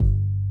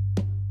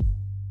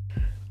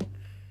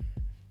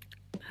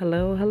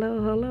Hello,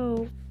 hello,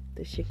 hello.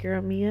 This your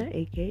girl Mia,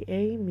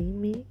 aka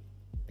Mimi.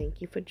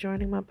 Thank you for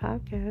joining my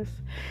podcast.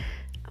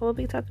 I will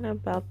be talking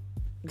about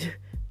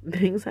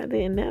things I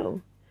didn't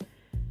know.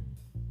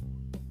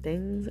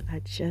 Things I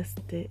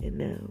just didn't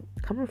know.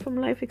 Coming from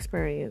life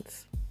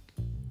experience.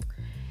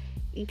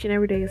 Each and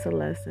every day is a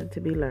lesson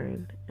to be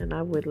learned, and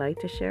I would like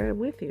to share it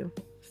with you.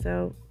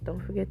 So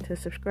don't forget to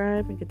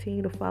subscribe and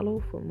continue to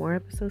follow for more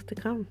episodes to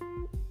come.